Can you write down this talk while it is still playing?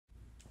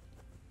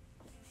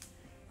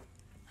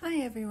Hi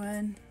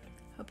everyone,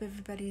 hope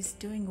everybody's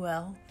doing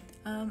well.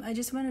 I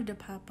just wanted to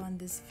pop on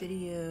this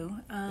video.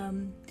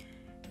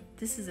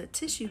 This is a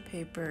tissue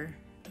paper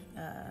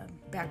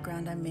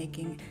background I'm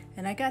making,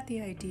 and I got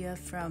the idea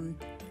from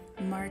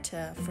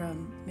Marta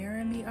from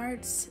Mirami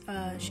Arts.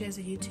 She has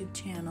a YouTube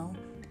channel.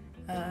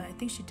 I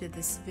think she did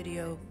this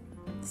video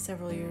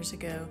several years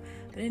ago,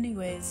 but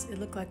anyways, it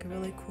looked like a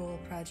really cool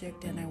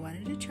project and I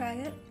wanted to try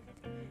it,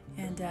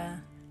 and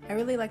I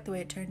really like the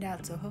way it turned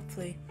out, so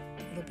hopefully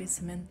it'll be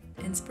some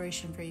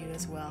inspiration for you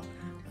as well.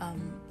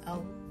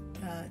 I'll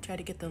try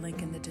to get the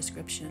link in the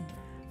description.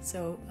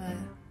 So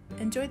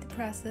enjoy the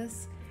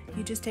process.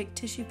 You just take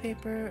tissue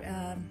paper,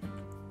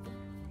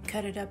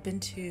 cut it up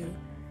into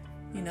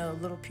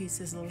little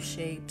pieces, little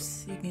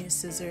shapes. You can use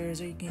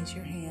scissors or you can use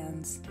your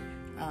hands.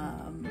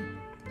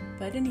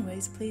 But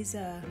anyways, please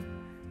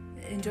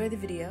enjoy the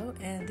video,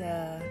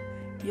 and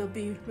you'll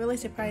be really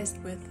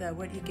surprised with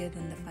what you get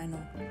in the final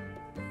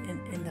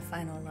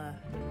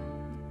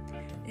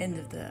end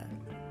of the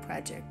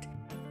project.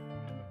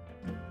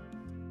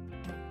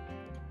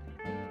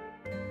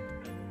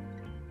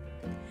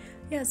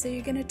 Yeah, so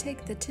you're going to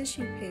take the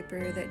tissue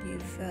paper that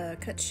you've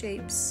cut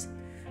shapes,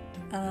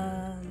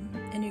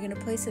 and you're going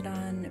to place it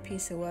on a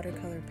piece of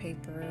watercolor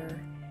paper.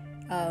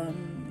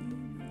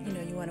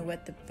 You want to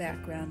wet the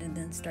background and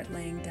then start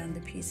laying down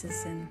the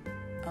pieces in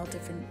all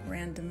different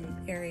random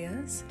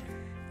areas,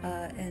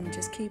 and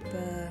just keep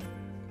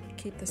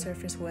the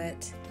surface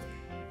wet.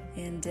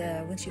 And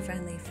once you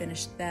finally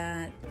finish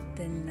that,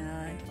 then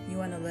you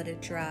want to let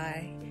it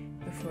dry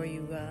before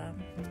you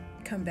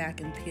come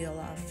back and peel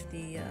off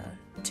the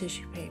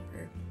tissue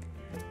paper.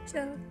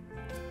 So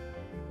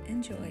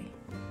enjoy.